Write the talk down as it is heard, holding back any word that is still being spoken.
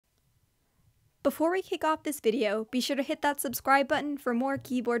Before we kick off this video, be sure to hit that subscribe button for more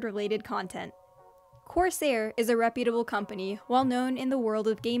keyboard-related content. Corsair is a reputable company, well known in the world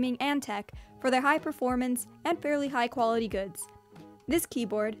of gaming and tech for their high performance and fairly high quality goods. This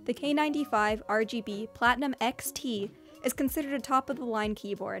keyboard, the K95 RGB Platinum XT, is considered a top-of-the-line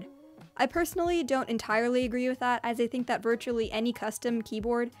keyboard. I personally don't entirely agree with that, as I think that virtually any custom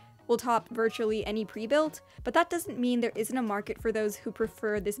keyboard will top virtually any pre-built, but that doesn't mean there isn't a market for those who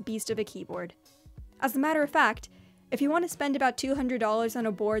prefer this beast of a keyboard. As a matter of fact, if you want to spend about $200 on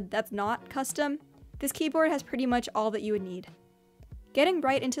a board that's not custom, this keyboard has pretty much all that you would need. Getting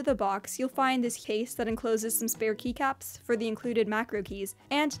right into the box, you'll find this case that encloses some spare keycaps for the included macro keys,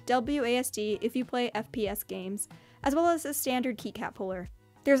 and WASD if you play FPS games, as well as a standard keycap puller.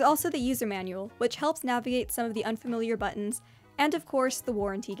 There's also the user manual, which helps navigate some of the unfamiliar buttons, and of course the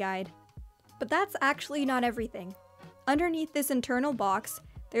warranty guide. But that's actually not everything. Underneath this internal box,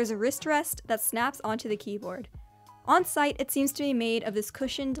 there's a wrist rest that snaps onto the keyboard. On site, it seems to be made of this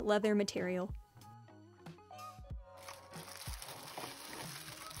cushioned leather material.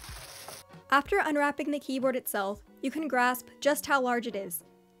 After unwrapping the keyboard itself, you can grasp just how large it is.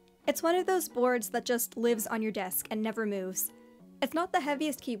 It's one of those boards that just lives on your desk and never moves. It's not the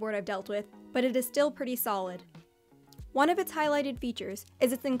heaviest keyboard I've dealt with, but it is still pretty solid. One of its highlighted features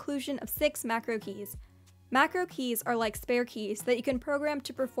is its inclusion of 6 macro keys. Macro keys are like spare keys that you can program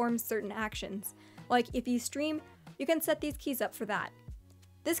to perform certain actions. Like if you stream, you can set these keys up for that.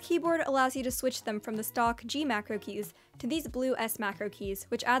 This keyboard allows you to switch them from the stock G macro keys to these blue S macro keys,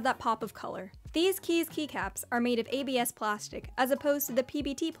 which add that pop of color. These keys keycaps are made of ABS plastic, as opposed to the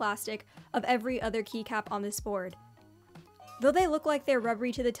PBT plastic of every other keycap on this board. Though they look like they're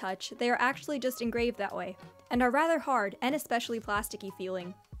rubbery to the touch, they are actually just engraved that way, and are rather hard and especially plasticky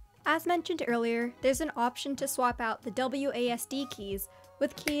feeling. As mentioned earlier, there's an option to swap out the WASD keys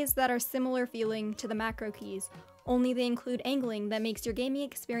with keys that are similar feeling to the macro keys, only they include angling that makes your gaming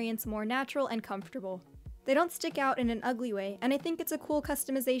experience more natural and comfortable. They don't stick out in an ugly way, and I think it's a cool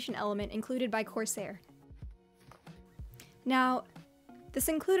customization element included by Corsair. Now, this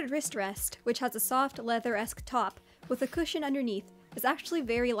included wrist rest, which has a soft leather-esque top with a cushion underneath, is actually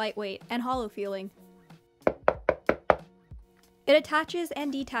very lightweight and hollow feeling. It attaches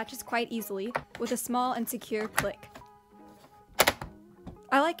and detaches quite easily with a small and secure click.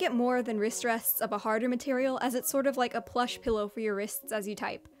 I like it more than wrist rests of a harder material, as it's sort of like a plush pillow for your wrists as you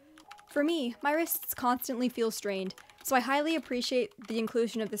type. For me, my wrists constantly feel strained, so I highly appreciate the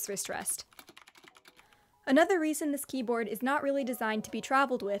inclusion of this wrist rest. Another reason this keyboard is not really designed to be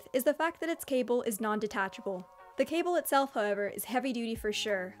traveled with is the fact that its cable is non-detachable. The cable itself, however, is heavy duty for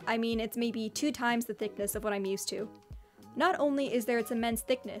sure. I mean, it's maybe 2 times the thickness of what I'm used to. Not only is there its immense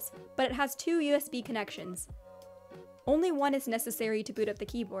thickness, but it has 2 USB connections. Only one is necessary to boot up the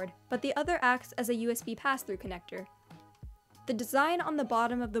keyboard, but the other acts as a USB pass-through connector. The design on the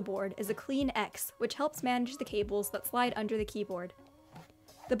bottom of the board is a clean X, which helps manage the cables that slide under the keyboard.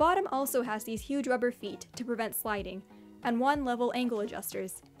 The bottom also has these huge rubber feet to prevent sliding, and 1 level angle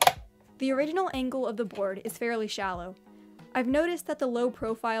adjusters. The original angle of the board is fairly shallow. I've noticed that the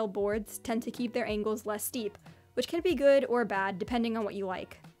low-profile boards tend to keep their angles less steep, which can be good or bad depending on what you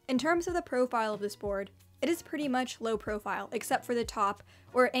like. In terms of the profile of this board, it is pretty much low profile, except for the top,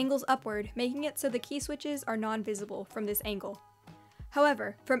 where it angles upward, making it so the key switches are non-visible from this angle.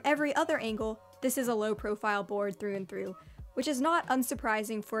 However, from every other angle, this is a low profile board through and through, which is not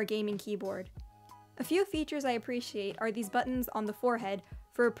unsurprising for a gaming keyboard. A few features I appreciate are these buttons on the forehead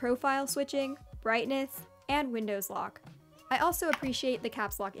for profile switching, brightness, and Windows lock. I also appreciate the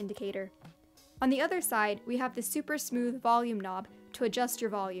caps lock indicator. On the other side, we have the super smooth volume knob to adjust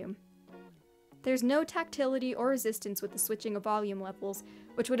your volume. There's no tactility or resistance with the switching of volume levels,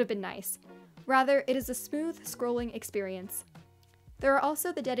 which would have been nice. Rather, it is a smooth, scrolling experience. There are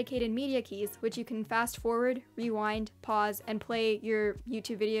also the dedicated media keys, which you can fast forward, rewind, pause, and play your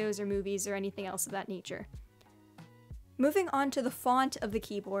YouTube videos or movies or anything else of that nature. Moving on to the font of the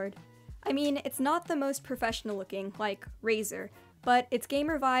keyboard. I mean, it's not the most professional looking, like Razer, but its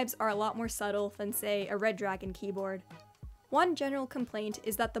gamer vibes are a lot more subtle than, say, a Red Dragon keyboard. One general complaint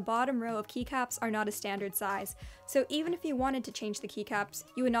is that the bottom row of keycaps are not a standard size, so even if you wanted to change the keycaps,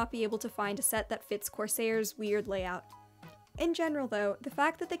 you would not be able to find a set that fits Corsair's weird layout. In general though, the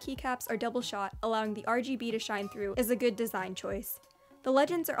fact that the keycaps are double shot, allowing the RGB to shine through, is a good design choice. The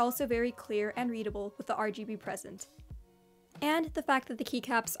legends are also very clear and readable with the RGB present. And the fact that the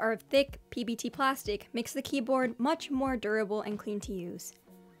keycaps are of thick PBT plastic makes the keyboard much more durable and clean to use.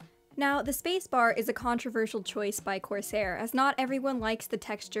 Now, the spacebar is a controversial choice by Corsair, as not everyone likes the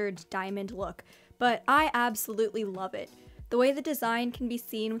textured diamond look, but I absolutely love it. The way the design can be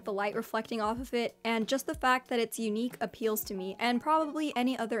seen with the light reflecting off of it, and just the fact that it's unique appeals to me, and probably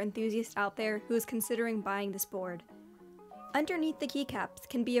any other enthusiast out there who is considering buying this board. Underneath the keycaps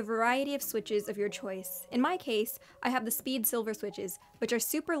can be a variety of switches of your choice. In my case, I have the Speed Silver switches, which are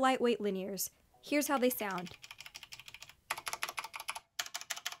super lightweight linears. Here's how they sound.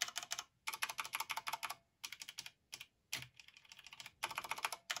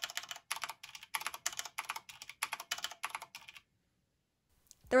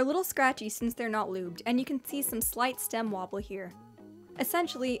 They're a little scratchy since they're not lubed, and you can see some slight stem wobble here.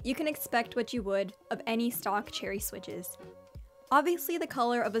 Essentially, you can expect what you would of any stock cherry switches. Obviously, the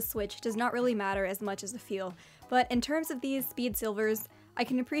color of a switch does not really matter as much as the feel, but in terms of these Speed Silvers, I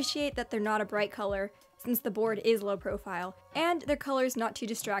can appreciate that they're not a bright color, since the board is low profile, and their color's not too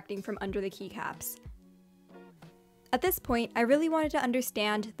distracting from under the keycaps. At this point, I really wanted to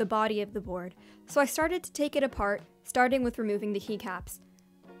understand the body of the board, so I started to take it apart, starting with removing the keycaps.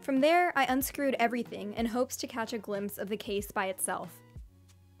 From there, I unscrewed everything in hopes to catch a glimpse of the case by itself.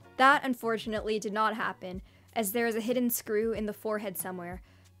 That, unfortunately, did not happen, as there is a hidden screw in the forehead somewhere,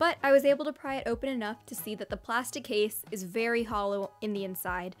 but I was able to pry it open enough to see that the plastic case is very hollow in the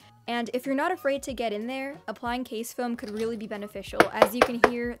inside, and if you're not afraid to get in there, applying case foam could really be beneficial, as you can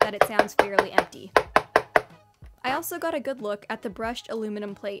hear that it sounds fairly empty. I also got a good look at the brushed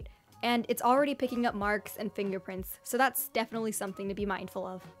aluminum plate, and it's already picking up marks and fingerprints, so that's definitely something to be mindful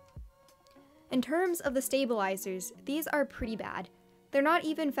of. In terms of the stabilizers, these are pretty bad. They're not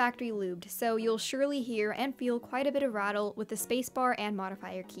even factory lubed, so you'll surely hear and feel quite a bit of rattle with the spacebar and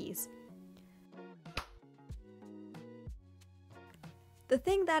modifier keys. The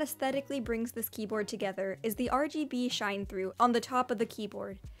thing that aesthetically brings this keyboard together is the RGB shine-through on the top of the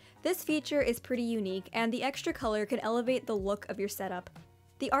keyboard. This feature is pretty unique, and the extra color can elevate the look of your setup.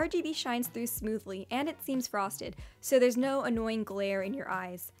 The RGB shines through smoothly, and it seems frosted, so there's no annoying glare in your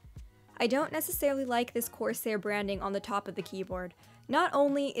eyes. I don't necessarily like this Corsair branding on the top of the keyboard. Not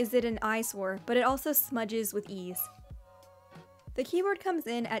only is it an eyesore, but it also smudges with ease. The keyboard comes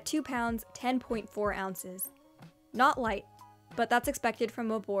in at 2 pounds, 10.4 ounces. Not light, but that's expected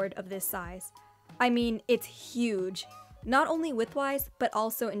from a board of this size. I mean, it's huge, not only widthwise, but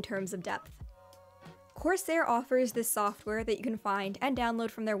also in terms of depth. Corsair offers this software that you can find and download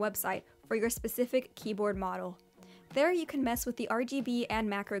from their website for your specific keyboard model. There you can mess with the RGB and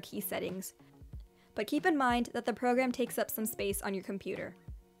macro key settings, but keep in mind that the program takes up some space on your computer.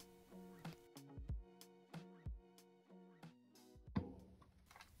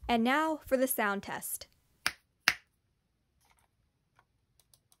 And now for the sound test.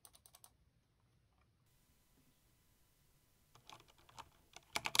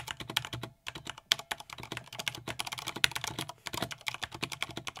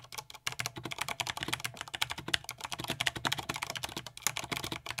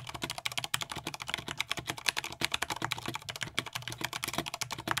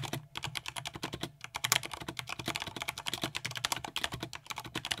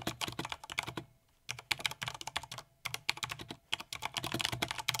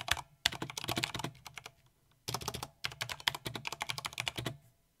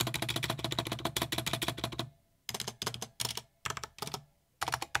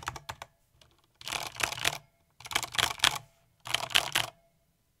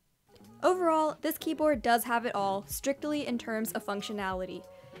 Overall, this keyboard does have it all, strictly in terms of functionality.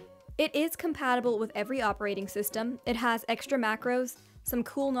 It is compatible with every operating system, it has extra macros, some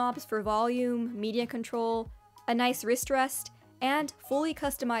cool knobs for volume, media control, a nice wrist rest, and fully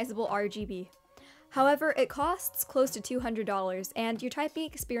customizable RGB. However, it costs close to $200, and your typing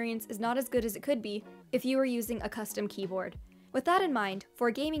experience is not as good as it could be if you were using a custom keyboard. With that in mind, for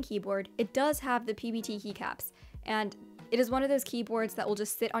a gaming keyboard, it does have the PBT keycaps, and it is one of those keyboards that will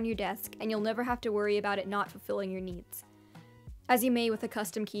just sit on your desk and you'll never have to worry about it not fulfilling your needs, as you may with a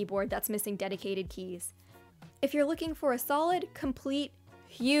custom keyboard that's missing dedicated keys. If you're looking for a solid, complete,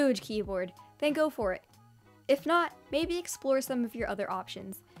 huge keyboard, then go for it. If not, maybe explore some of your other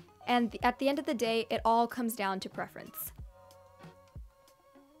options. And at the end of the day, it all comes down to preference.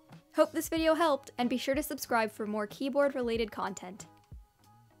 Hope this video helped, and be sure to subscribe for more keyboard-related content.